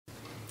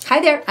Hi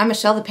there, I'm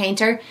Michelle the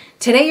Painter.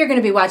 Today you're going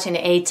to be watching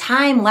a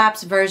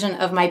time-lapse version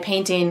of my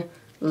painting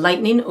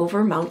Lightning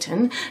Over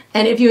Mountain.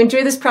 And if you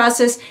enjoy this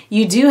process,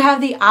 you do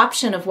have the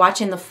option of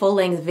watching the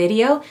full-length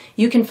video.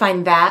 You can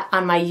find that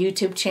on my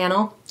YouTube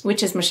channel,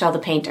 which is Michelle the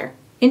Painter.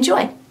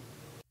 Enjoy!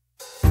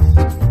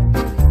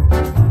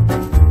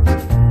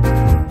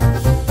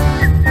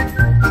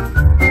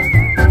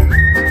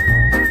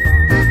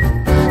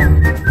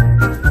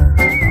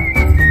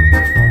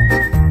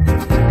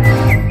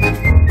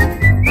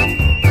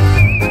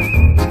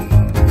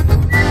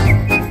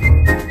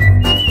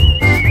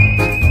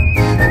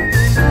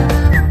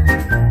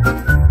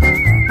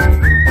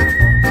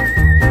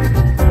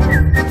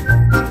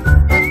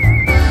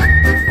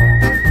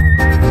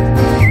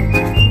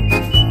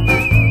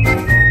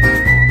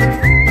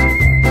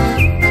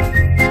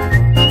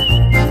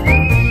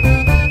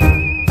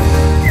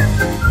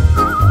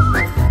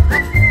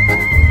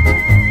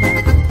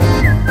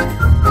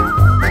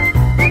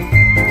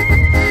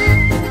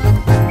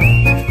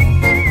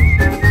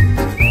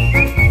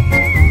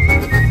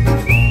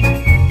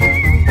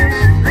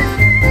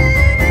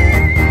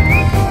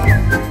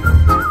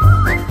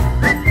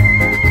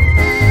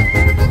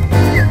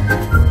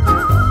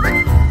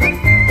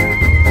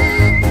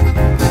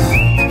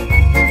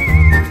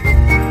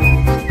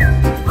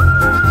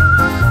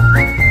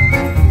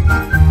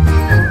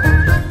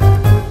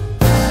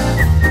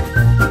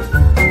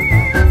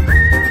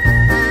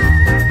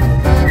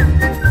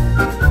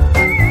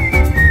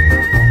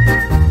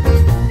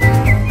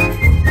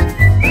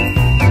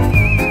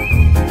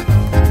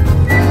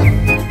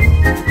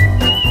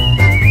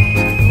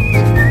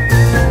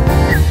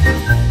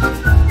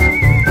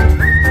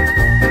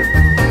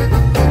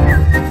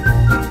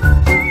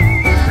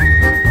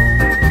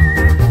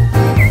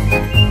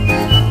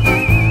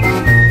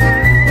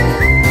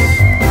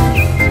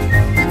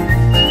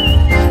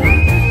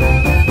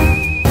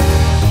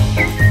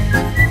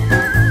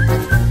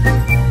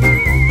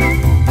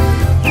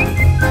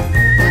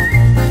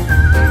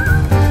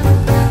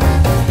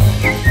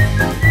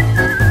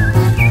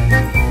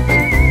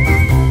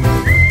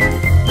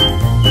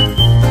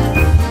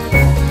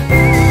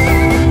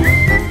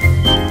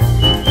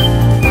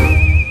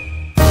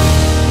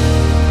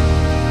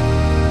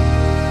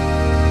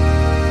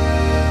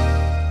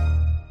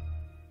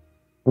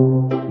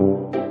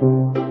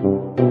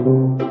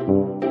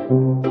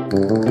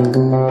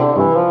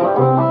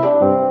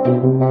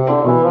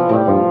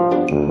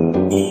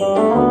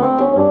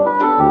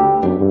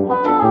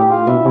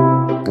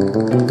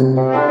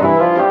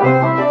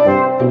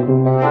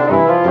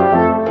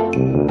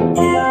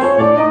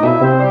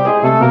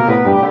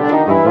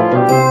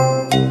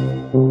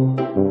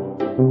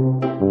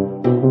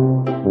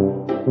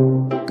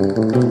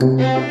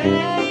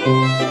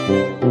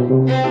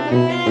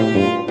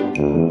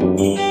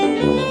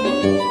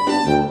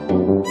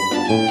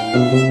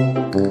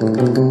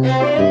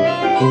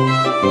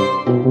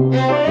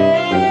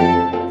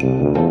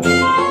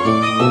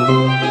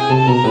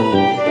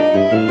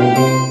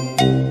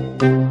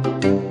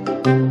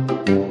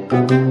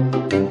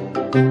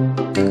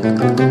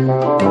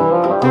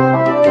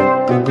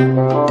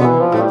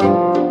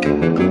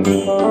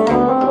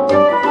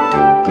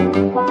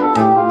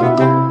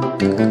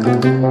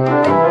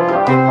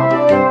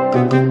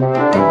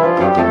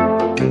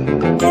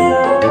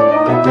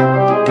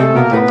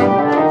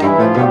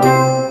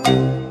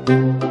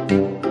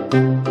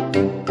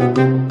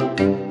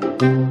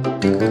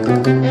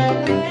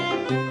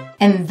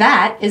 And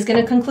that is going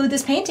to conclude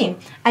this painting.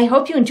 I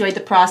hope you enjoyed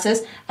the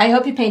process. I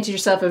hope you painted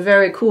yourself a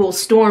very cool,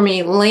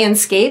 stormy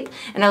landscape,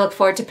 and I look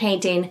forward to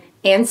painting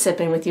and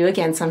sipping with you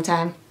again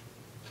sometime.